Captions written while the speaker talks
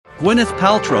Gwyneth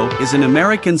Paltrow is an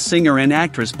American singer and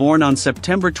actress born on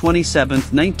September 27,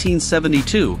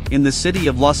 1972, in the city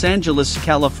of Los Angeles,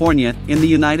 California, in the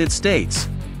United States.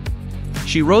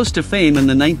 She rose to fame in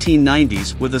the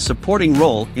 1990s with a supporting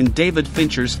role in David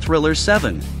Fincher's thriller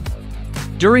Seven.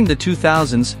 During the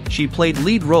 2000s, she played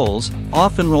lead roles,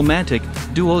 often romantic,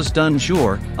 duos d'un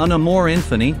jour, Un amour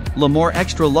infini, L'amour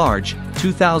extra large,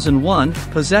 2001,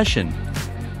 Possession.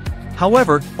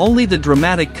 However, only the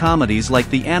dramatic comedies like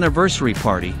The Anniversary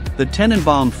Party, The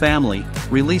Tenenbaum Family,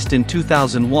 released in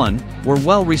 2001, were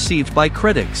well received by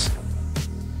critics.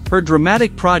 Her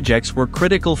dramatic projects were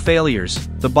critical failures,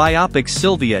 the biopic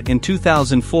Sylvia in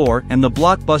 2004 and the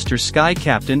blockbuster Sky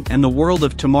Captain and the World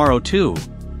of Tomorrow 2.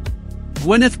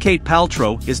 Gwyneth Kate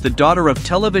Paltrow is the daughter of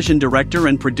television director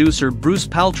and producer Bruce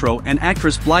Paltrow and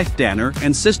actress Blythe Danner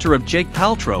and sister of Jake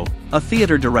Paltrow, a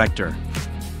theater director.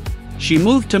 She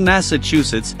moved to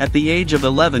Massachusetts at the age of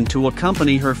 11 to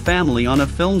accompany her family on a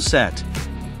film set.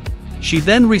 She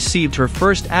then received her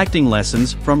first acting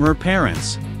lessons from her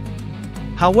parents.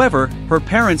 However, her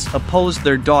parents opposed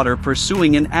their daughter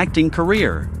pursuing an acting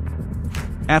career.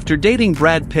 After dating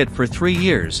Brad Pitt for 3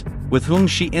 years, with whom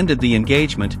she ended the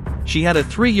engagement, she had a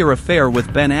 3-year affair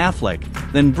with Ben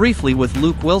Affleck, then briefly with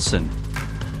Luke Wilson.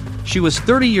 She was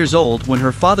 30 years old when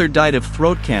her father died of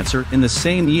throat cancer. In the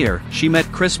same year, she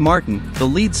met Chris Martin, the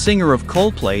lead singer of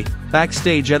Coldplay,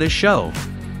 backstage at a show.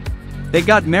 They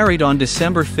got married on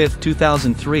December 5,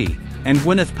 2003, and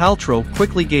Gwyneth Paltrow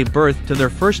quickly gave birth to their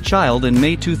first child in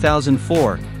May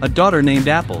 2004, a daughter named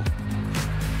Apple.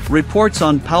 Reports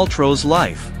on Paltrow's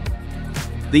life.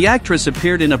 The actress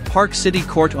appeared in a Park City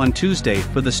court on Tuesday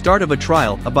for the start of a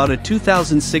trial about a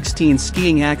 2016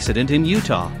 skiing accident in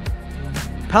Utah.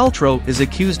 Paltrow is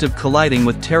accused of colliding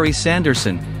with Terry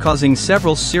Sanderson, causing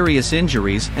several serious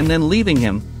injuries and then leaving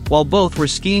him, while both were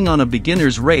skiing on a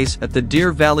beginner's race at the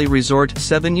Deer Valley Resort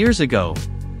 7 years ago.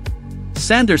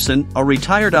 Sanderson, a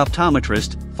retired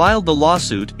optometrist, filed the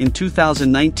lawsuit in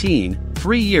 2019,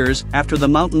 3 years after the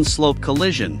mountain slope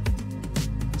collision.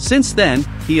 Since then,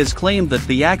 he has claimed that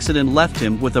the accident left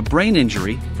him with a brain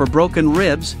injury, for broken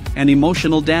ribs, and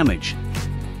emotional damage.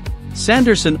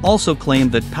 Sanderson also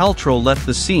claimed that Paltrow left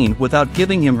the scene without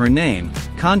giving him her name,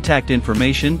 contact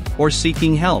information, or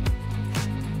seeking help.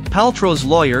 Paltrow's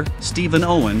lawyer, Stephen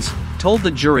Owens, told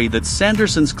the jury that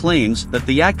Sanderson's claims that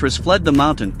the actress fled the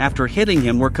mountain after hitting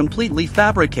him were completely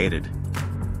fabricated.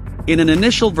 In an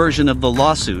initial version of the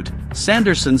lawsuit,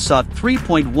 Sanderson sought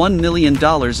 $3.1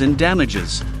 million in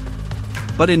damages.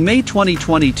 But in May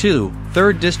 2022,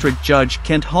 3rd District Judge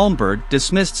Kent Holmberg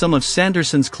dismissed some of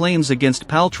Sanderson's claims against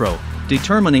Paltrow,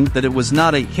 determining that it was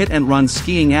not a hit-and-run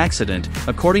skiing accident,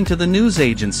 according to the news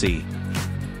agency.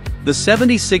 The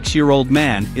 76-year-old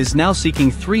man is now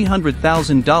seeking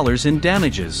 $300,000 in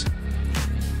damages.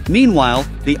 Meanwhile,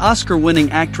 the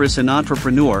Oscar-winning actress and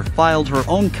entrepreneur filed her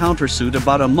own countersuit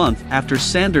about a month after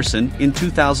Sanderson in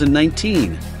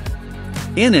 2019.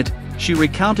 In it, she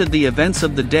recounted the events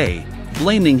of the day,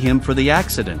 blaming him for the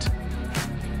accident.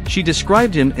 She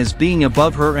described him as being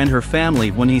above her and her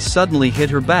family when he suddenly hit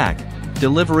her back,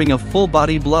 delivering a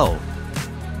full-body blow.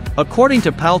 According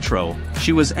to Paltrow,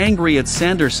 she was angry at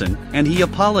Sanderson, and he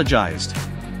apologized.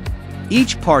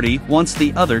 Each party wants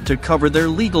the other to cover their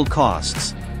legal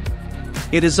costs.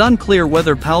 It is unclear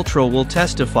whether Paltrow will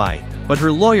testify, but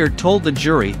her lawyer told the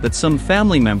jury that some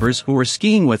family members who were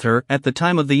skiing with her at the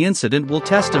time of the incident will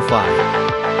testify.